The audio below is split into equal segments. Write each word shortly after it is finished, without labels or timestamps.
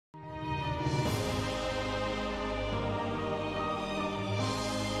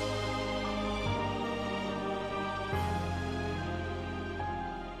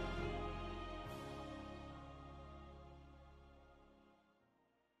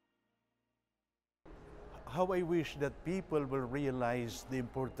how I wish that people will realize the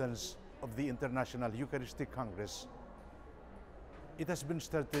importance of the International Eucharistic Congress. It has been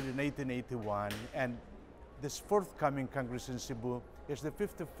started in 1881, and this forthcoming Congress in Cebu is the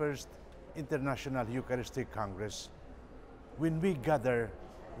 51st International Eucharistic Congress. When we gather,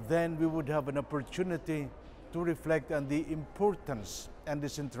 then we would have an opportunity to reflect on the importance and the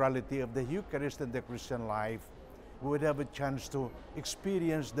centrality of the Eucharist in the Christian life. We would have a chance to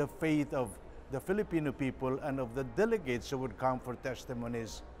experience the faith of the Filipino people and of the delegates who would come for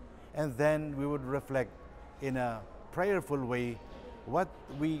testimonies. And then we would reflect in a prayerful way what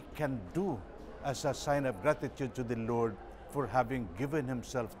we can do as a sign of gratitude to the Lord for having given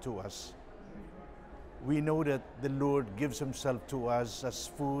Himself to us. We know that the Lord gives Himself to us as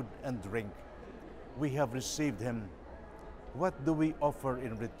food and drink. We have received Him. What do we offer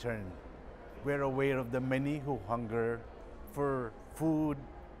in return? We're aware of the many who hunger for food,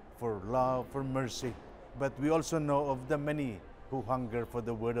 for love, for mercy. But we also know of the many who hunger for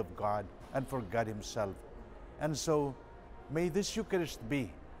the Word of God and for God Himself. And so, may this Eucharist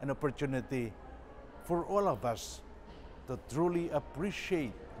be an opportunity for all of us to truly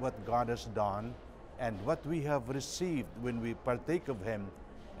appreciate what God has done and what we have received when we partake of Him,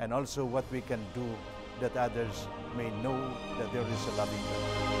 and also what we can do that others may know that there is a loving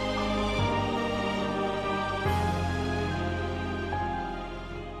God.